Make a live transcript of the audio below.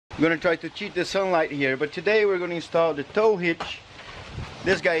I'm gonna try to cheat the sunlight here, but today we're gonna install the tow hitch.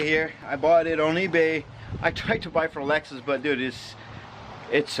 This guy here, I bought it on eBay. I tried to buy from Lexus, but dude,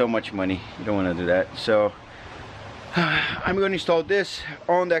 it's so much money. You don't want to do that. So I'm gonna install this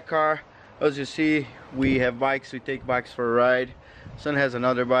on that car. As you see, we have bikes. We take bikes for a ride. Son has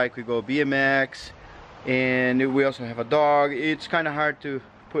another bike. We go BMX, and we also have a dog. It's kind of hard to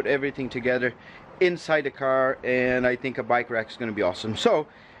put everything together inside the car, and I think a bike rack is going to be awesome. So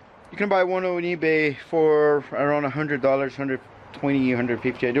you can buy one on eBay for around $100, 120,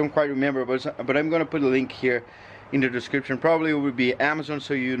 150. I don't quite remember, but I'm going to put a link here in the description. Probably it would be Amazon,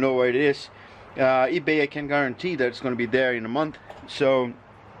 so you know where it is. eBay, I can guarantee that it's going to be there in a month. So,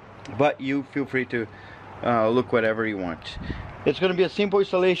 but you feel free to look whatever you want. It's going to be a simple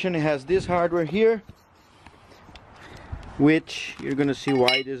installation. It has this hardware here, which you're going to see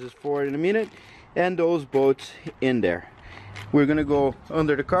why this is for in a minute, and those bolts in there. We're going to go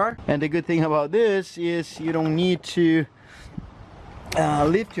under the car, and the good thing about this is you don't need to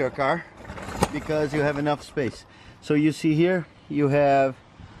lift your car because you have enough space. So you see here you have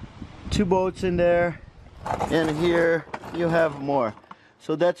 2 bolts in there, and here you have more.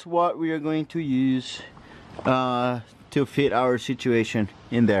 So that's what we are going to use to fit our situation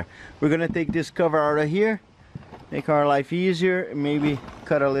in there. We're gonna take this cover out of here, make our life easier, maybe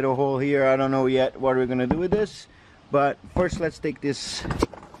cut a little hole here. I don't know yet what we're gonna do with this, but first let's take this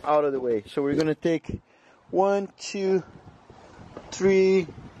out of the way. So we're gonna take 1, 2, 3,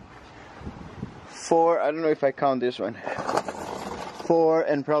 4, I don't know if I count this one, 4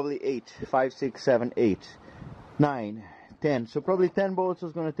 and probably 8, 5, 6, 7, 8, 9, 10. So probably 10 bolts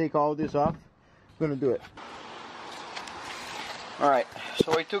is going to take all this off. I'm going to do it. Alright,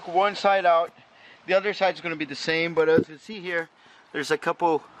 so I took one side out. The other side is going to be the same, but as you see here, there's a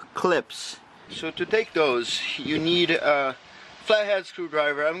couple clips. So to take those, you need a flathead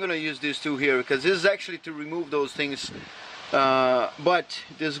screwdriver. I'm going to use these 2 here because this is actually to remove those things, but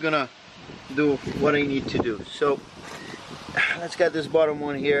this is going to do what I need to do. So let's get this bottom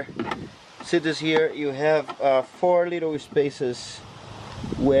one here. See this here, you have 4 little spaces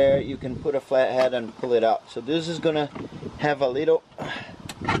where you can put a flathead and pull it out. So this is gonna have a little,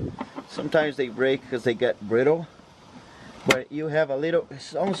 sometimes they break because they get brittle, but you have a little,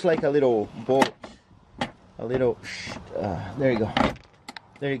 it's almost like a little bolt, a little, there you go,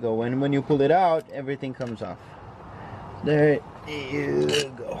 there you go. When you pull it out, everything comes off. There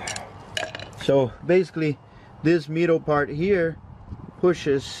you go. So basically this middle part here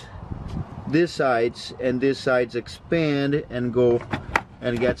pushes these sides, and these sides expand and go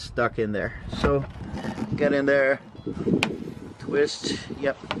and get stuck in there. So get in there, twist,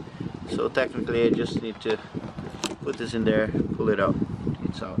 yep. So technically I just need to put this in there, pull it out,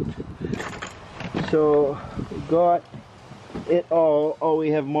 it's out. So we got it all. Oh, we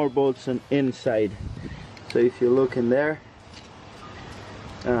have more bolts on inside. So if you look in there,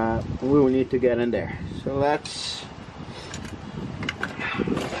 we will need to get in there. So let's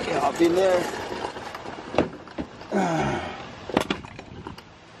get up in there.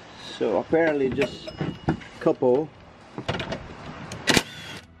 So apparently just a couple.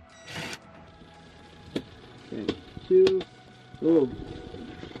 And 2. Oh.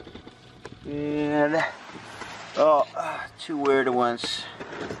 And 2 weird ones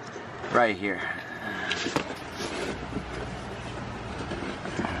right here.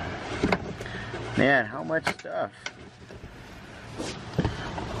 Man, how much stuff.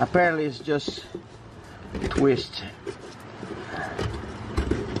 Apparently it's just twist.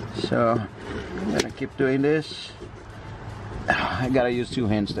 So I'm gonna keep doing this. I gotta use 2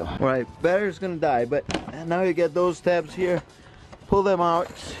 hands though. Alright, battery's gonna die, but now you get those tabs here, pull them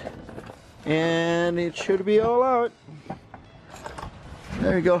out, and it should be all out.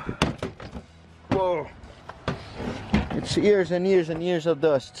 There you go. Whoa. It's years and years and years of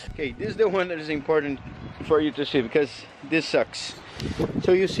dust. Okay, this is the one that is important for you to see because this sucks.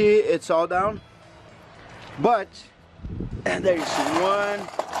 So you see it's all down, but and there you see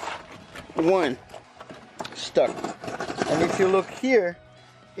one stuck. And if you look here,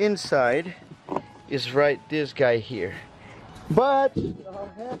 inside is right this guy here. But I'm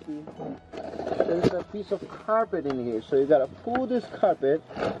happy there's a piece of carpet in here. So you gotta pull this carpet,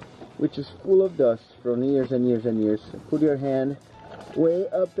 which is full of dust from years and years and years. Put your hand way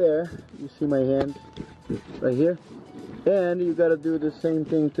up there. You see my hand right here? And you gotta do the same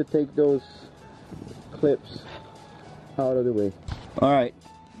thing to take those clips out of the way. Alright,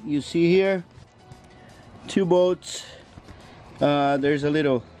 you see here 2 bolts. There's a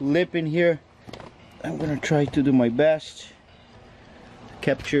little lip in here. I'm gonna try to do my best to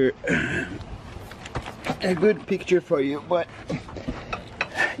capture a good picture for you, but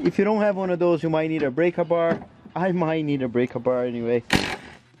if you don't have one of those, you might need a breaker bar. I might need a breaker bar anyway.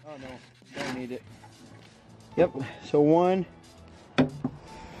 Oh no, don't need it. Yep, so 1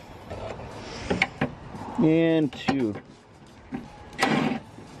 and 2.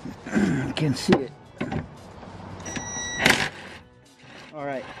 You can see it.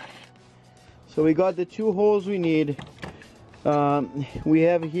 Alright, so we got the 2 holes we need. We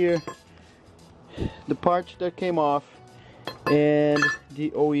have here the parts that came off and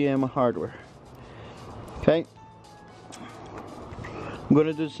the OEM hardware. Okay, I'm going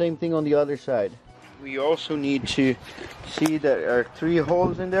to do the same thing on the other side. We also need to see that there are 3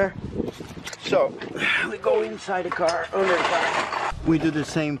 holes in there. So we go inside the car, under the car. We do the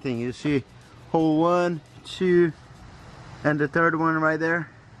same thing. You see hole 1, 2, and the 3rd one right there.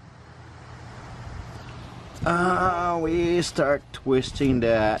 We start twisting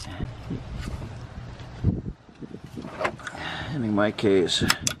that. And in my case,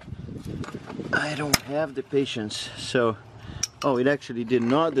 I don't have the patience. So, oh, it actually did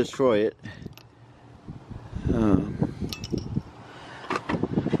not destroy it.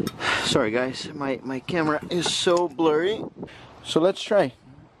 Sorry guys, my camera is so blurry. So let's try.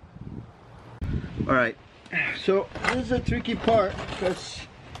 Alright, so this is a tricky part because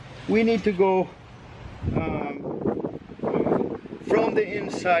we need to go from the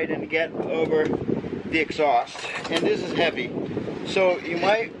inside and get over the exhaust, and this is heavy, so you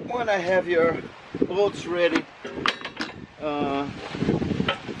might want to have your bolts ready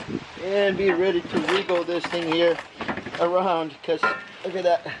and be ready to wiggle this thing here around, because look at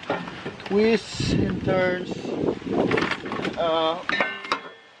that, twists and turns,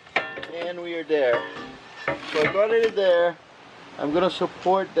 and we are there. So I got it there. I'm gonna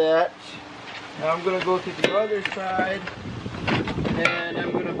support that. Now I'm gonna go to the other side, and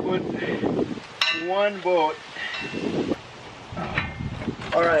I'm gonna put 1 bolt.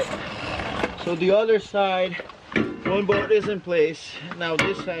 Alright, so the other side, 1 bolt is in place. Now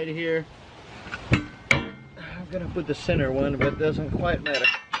this side here, I'm gonna put the center one, but it doesn't quite matter.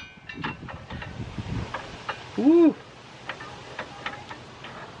 Woo!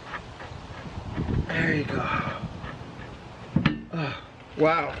 There you go. Oh,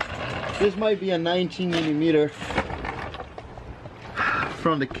 wow, this might be a 19mm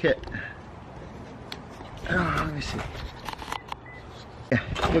from the kit. Oh, let me see. Yeah,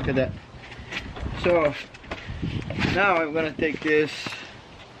 look at that. So now I'm gonna take this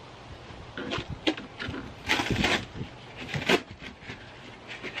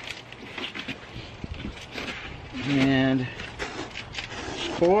and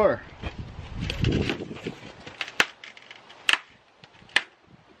 4.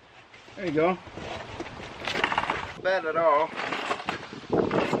 There you go. Bad at all.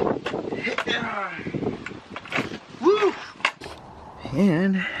 Woo!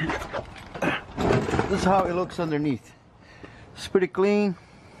 And this is how it looks underneath. It's pretty clean.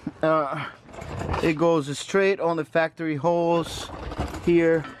 It goes straight on the factory holes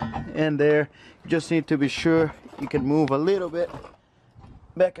here and there. You just need to be sure you can move a little bit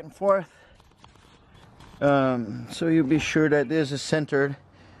back and forth, so you'll be sure that this is centered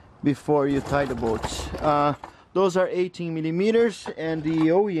before you tie the bolts. Those are 18mm and the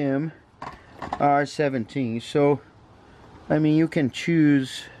OEM are 17. So I mean, you can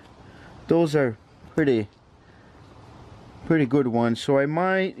choose. Those are pretty good ones. So I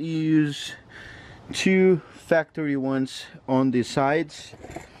might use 2 factory ones on the sides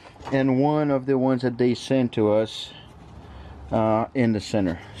and 1 of the ones that they sent to us in the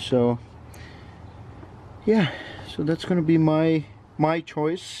center. So yeah, so that's gonna be my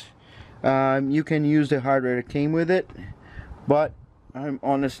choice. You can use the hardware that came with it, but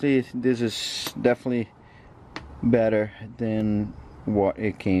honestly, this is definitely better than what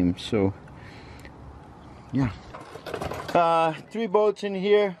it came. So yeah, 3 bolts in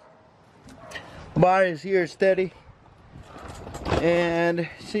here, bar is here steady, and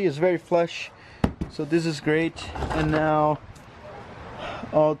see, it's very flush, so this is great. And now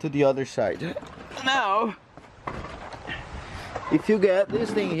all to the other side. Now if you get this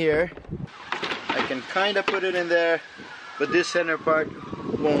thing here, I can kind of put it in there, but this center part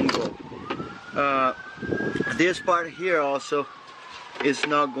won't go. This part here also is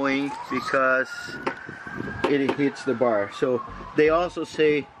not going because it hits the bar. So they also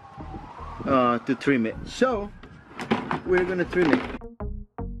say to trim it. So we're gonna trim it.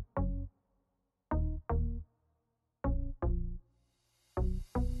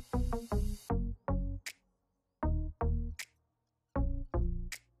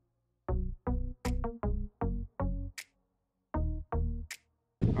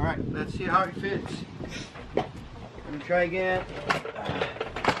 Alright, let's see how it fits. Let me try again.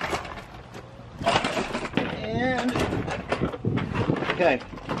 Okay,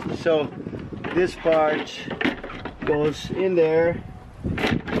 so this part goes in there.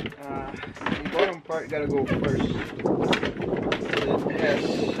 The bottom part gotta go first. It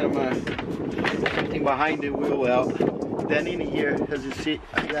has something behind the wheel well. Then in here, as you see,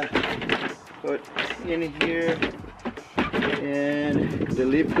 I gotta put in here, and the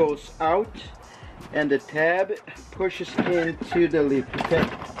lip goes out, and the tab pushes into the lip. Okay.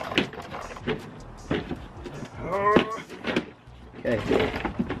 Okay.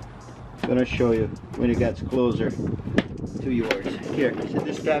 I'm gonna show you when it gets closer to yours. Here, see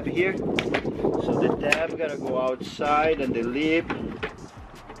this tab here? So the tab gotta go outside, and the lip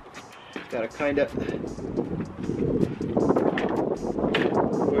gotta kind of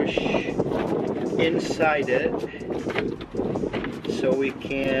push inside it, so we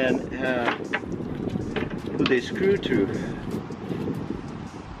can put the screw through.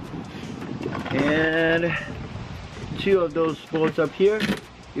 And two of those bolts up here,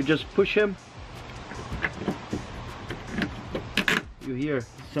 you just push them. You hear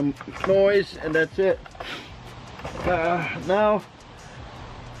some noise, and that's it. Now,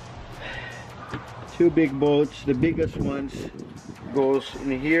 two big bolts, the biggest ones goes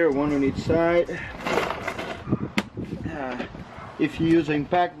in here, one on each side. If you use an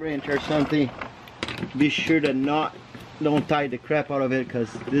impact wrench or something, be sure to don't tie the crap out of it,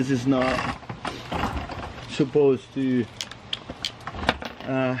 because this is not supposed to.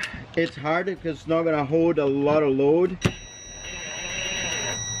 It's hard because it's not gonna hold a lot of load.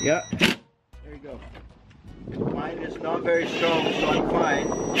 Yeah, there you go. Mine is not very strong, so I'm fine.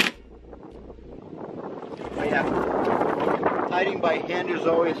 But yeah, tightening by hand is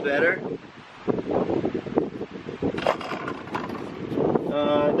always better.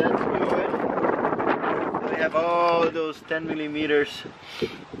 That's good. We have all those 10 millimeters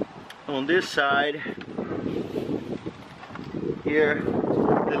on this side. Here,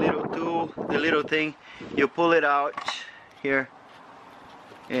 the little tool, the little thing, you pull it out here,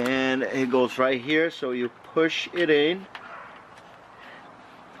 and it goes right here, so you push it in.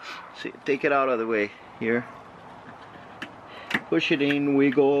 See, take it out of the way here, push it in,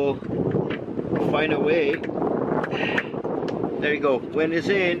 wiggle, find a way. There you go. When it's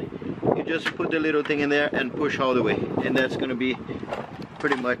in, you just put the little thing in there and push all the way, and that's gonna be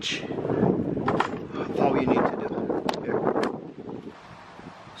pretty much all you need to do here.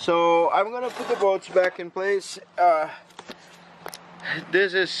 So I'm gonna put the bolts back in place.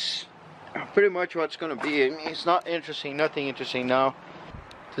 This is pretty much what's gonna be. I mean, it's not interesting, nothing interesting now.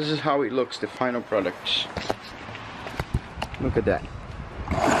 This is how it looks, the final product. Look at that.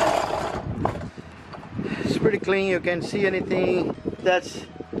 It's pretty clean, you can't see anything. That's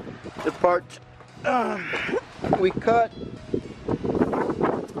the part we cut.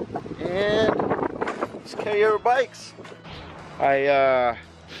 And let's carry our bikes. I've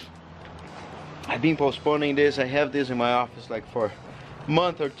been postponing this. I have this in my office like for a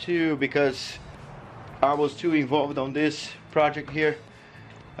month or two because I was too involved on this project here,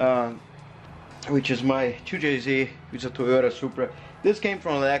 which is my 2JZ, which is a Toyota Supra. This came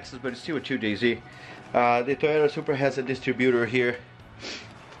from Lexus, but it's still a 2JZ. The Toyota Supra has a distributor here,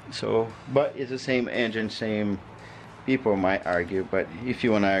 so but it's the same engine, same. People might argue, but if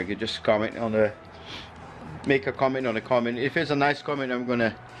you want to argue, just comment on the, make a comment on the comment. If it's a nice comment, I'm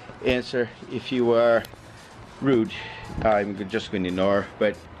gonna answer. If you are rude, I'm just gonna ignore,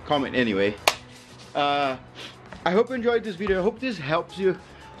 but comment anyway. I hope you enjoyed this video. I hope this helps you.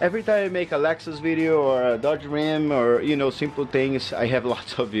 Every time I make a Lexus video or a Dodge Ram or, you know, simple things, I have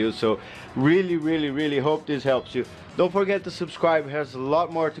lots of views. So really hope this helps you. Don't forget to subscribe. There's a lot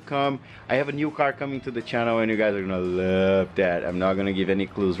more to come. I have a new car coming to the channel, and you guys are gonna love that. I'm not gonna give any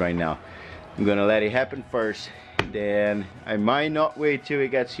clues right now. I'm gonna let it happen first, then I might not wait till it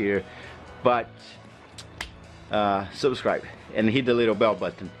gets here, but subscribe and hit the little bell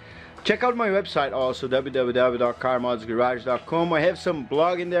button. Check out my website also, www.carmodsgarage.com. I have some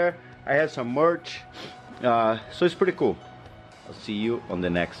blog in there. I have some merch, so it's pretty cool. I'll see you on the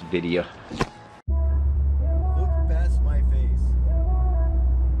next video.